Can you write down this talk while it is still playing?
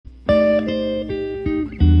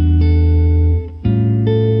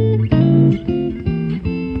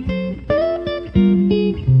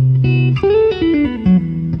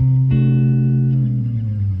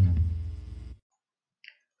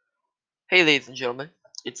Hey ladies and gentlemen,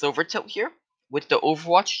 it's Overtilt here with the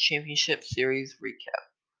Overwatch Championship Series recap.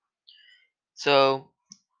 So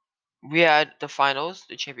we had the finals,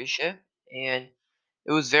 the championship, and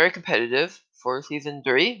it was very competitive for season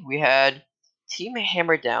 3. We had Team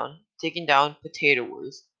Hammer Down taking down Potato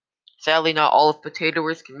Wars. Sadly, not all of Potato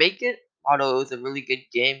Wars can make it, although it was a really good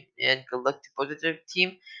game, and good luck to both of their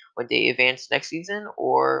team when they advance next season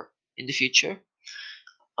or in the future.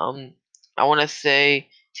 Um, I want to say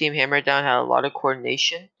Team Hammer Down had a lot of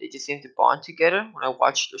coordination. They just seemed to bond together. When I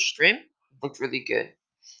watched their stream, it looked really good.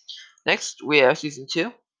 Next, we have Season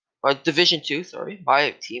 2, or Division 2, sorry,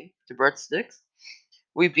 my team, the Breadsticks.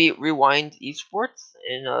 We beat Rewind Esports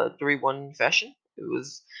in a 3-1 fashion. It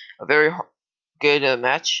was a very good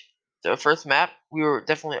match. The first map, we were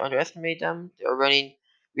definitely underestimating them. They were running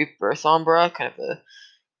Reaper Sombra, kind of a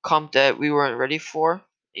comp that we weren't ready for,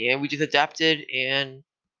 and we just adapted and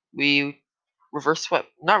we reverse swept.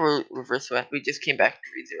 Not really reverse swept. We just came back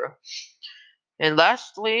 3-0. And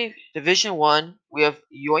lastly, Division 1, we have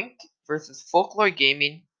Yoink versus Folklore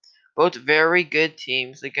Gaming. Both very good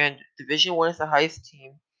teams. Again, Division 1 is the highest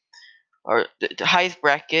team, or the highest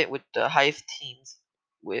bracket with the highest teams,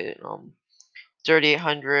 with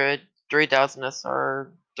 3,800, 3,000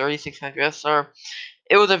 SR, 3,600 SR.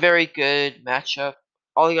 It was a very good matchup.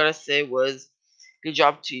 All you gotta say was good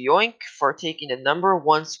job to Yoink for taking the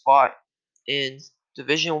 #1 spot in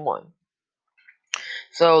Division 1.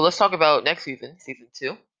 So let's talk about next season, Season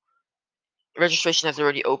 2. Registration has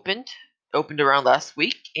already opened around last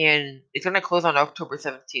week, and it's going to close on October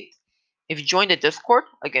 17th. If you join the Discord,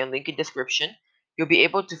 again, link in description, you'll be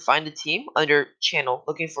able to find the team under channel,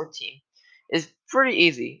 looking for team. It's pretty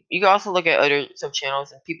easy. You can also look at other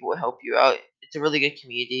sub-channels, and people will help you out. It's a really good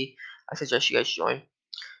community. I suggest you guys join.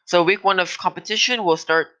 So week 1 of competition will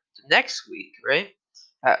start next week, right?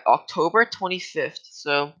 At October 25th.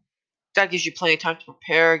 So that gives you plenty of time to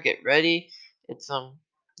prepare, get ready. It's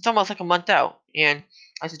almost like a month out, and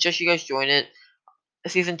I suggest you guys join it.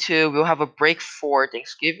 Season 2, we'll have a break for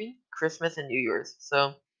Thanksgiving, Christmas, and New Year's.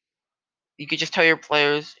 So you could just tell your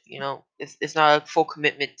players, it's not a full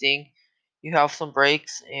commitment thing. You have some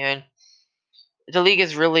breaks, and the league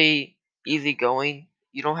is really easy going.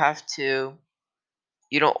 You don't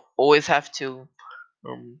always have to.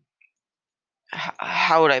 Um,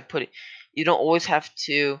 how would I put it? You don't always have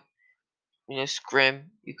to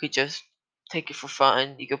scrim. You could just take it for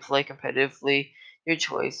fun. You could play competitively. Your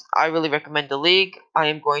choice. I really recommend the league. I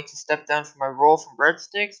am going to step down from my role from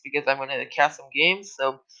Breadsticks because I'm going to cast some games.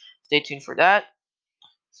 So stay tuned for that.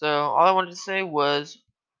 So all I wanted to say was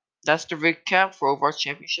that's the recap for Overwatch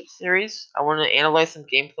Championship Series. I want to analyze some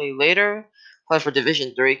gameplay later. Play for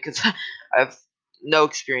Division 3 because I have no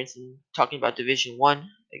experience in talking about Division 1.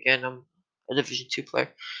 Again, I'm a Division 2 player.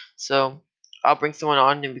 So I'll bring someone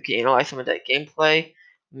on and we can analyze some of that gameplay.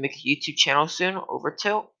 Make a YouTube channel soon,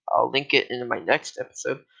 Overtilt. I'll link it in my next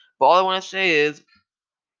episode. But all I want to say is,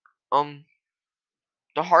 the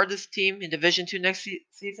hardest team in Division 2 next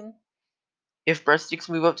season, if Breadsticks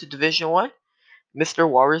move up to Division 1, Mr.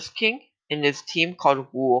 Walrus King and his team called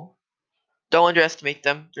Wool. Don't underestimate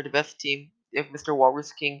them. They're the best team. They have Mr.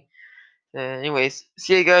 Walrus King. Anyways,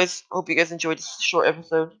 see you guys. Hope you guys enjoyed this short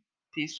episode.